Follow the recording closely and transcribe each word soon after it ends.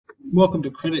Welcome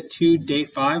to Credit 2, Day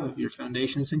 5 of your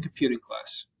Foundations in Computing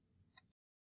class.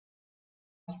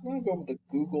 We're going to go over the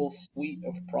Google suite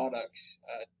of products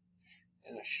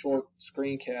in a short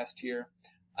screencast here.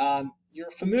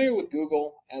 You're familiar with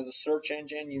Google as a search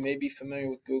engine. You may be familiar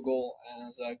with Google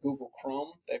as Google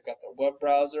Chrome. They've got their web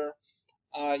browser.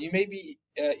 You may be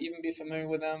even be familiar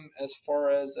with them as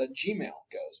far as Gmail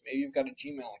goes. Maybe you've got a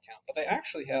Gmail account, but they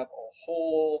actually have a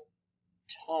whole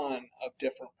ton of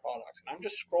different products. And I'm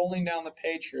just scrolling down the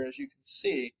page here. As you can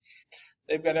see,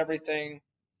 they've got everything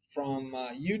from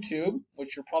YouTube,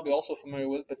 which you're probably also familiar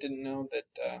with, but didn't know that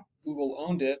Google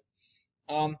owned it.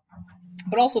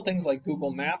 But also things like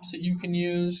Google Maps that you can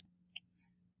use.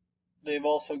 They've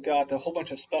also got a whole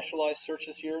bunch of specialized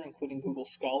searches here, including Google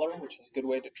Scholar, which is a good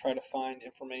way to try to find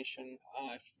information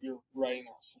if you're writing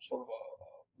some sort of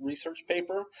a research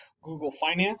paper. Google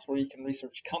Finance, where you can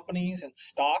research companies and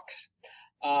stocks.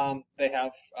 They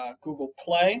have Google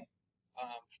Play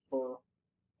for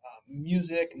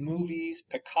music, movies,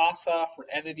 Picasa for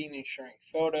editing and sharing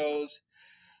photos.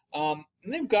 And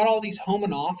they've got all these home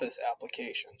and office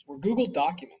applications, where Google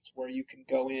Documents, where you can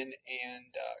go in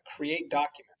and create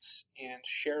documents and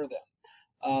share them.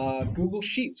 Google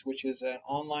Sheets, which is an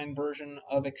online version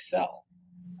of Excel.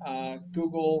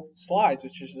 Google Slides,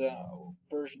 which is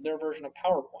their version of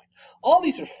PowerPoint. All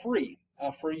these are free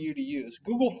for you to use.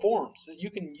 Google Forms, that you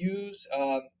can use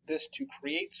this to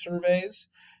create surveys,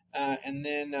 and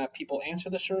then people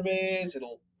answer the surveys.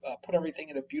 It'll put everything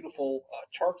into beautiful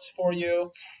charts for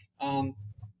you.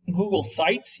 Google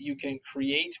Sites, you can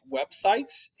create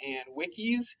websites and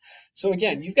wikis. So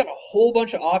again, you've got a whole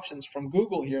bunch of options from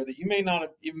Google here that you may not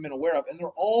have even been aware of, and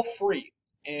they're all free.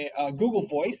 Google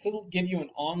Voice, that'll give you an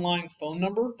online phone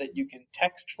number that you can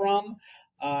text from,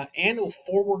 and it'll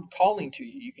forward calling to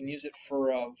you. You can use it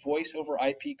for voice over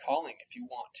IP calling if you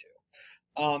want to.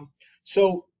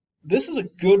 So this is a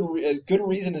good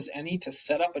reason as any to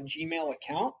set up a Gmail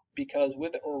account, because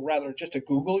with it, or rather just a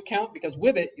Google account, because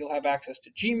with it you'll have access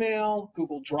to Gmail,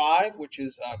 Google Drive, which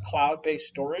is cloud-based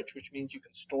storage, which means you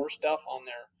can store stuff on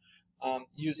there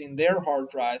using their hard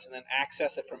drives and then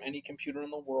access it from any computer in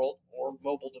the world or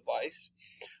mobile device.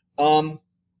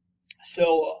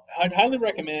 So I'd highly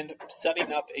recommend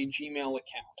setting up a Gmail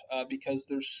account because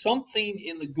there's something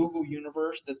in the Google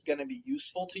universe that's going to be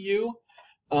useful to you.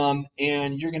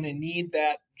 And you're going to need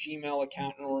that Gmail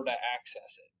account in order to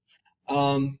access it.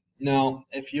 Now,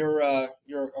 if you're a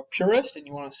purist and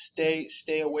you want to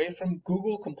stay away from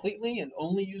Google completely and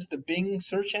only use the Bing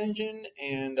search engine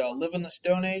and live in the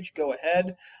Stone Age, go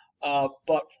ahead.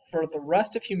 But for the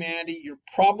rest of humanity, you're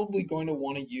probably going to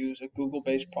want to use a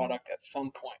Google-based product at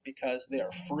some point because they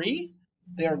are free,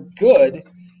 they are good,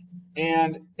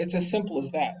 and it's as simple as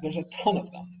that. There's a ton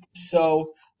of them.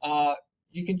 So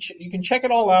you can check it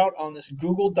all out on this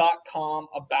google.com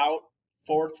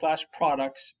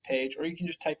about/products page, or you can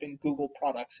just type in Google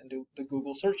products into the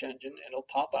Google search engine and it'll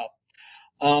pop up.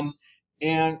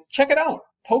 And check it out.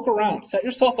 Poke around. Set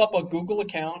yourself up a Google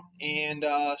account and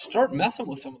start messing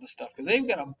with some of the stuff, because they've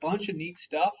got a bunch of neat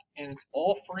stuff and it's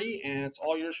all free and it's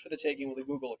all yours for the taking with a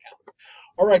Google account.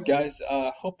 All right, guys.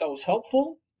 Hope that was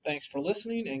helpful. Thanks for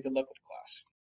listening and good luck with the class.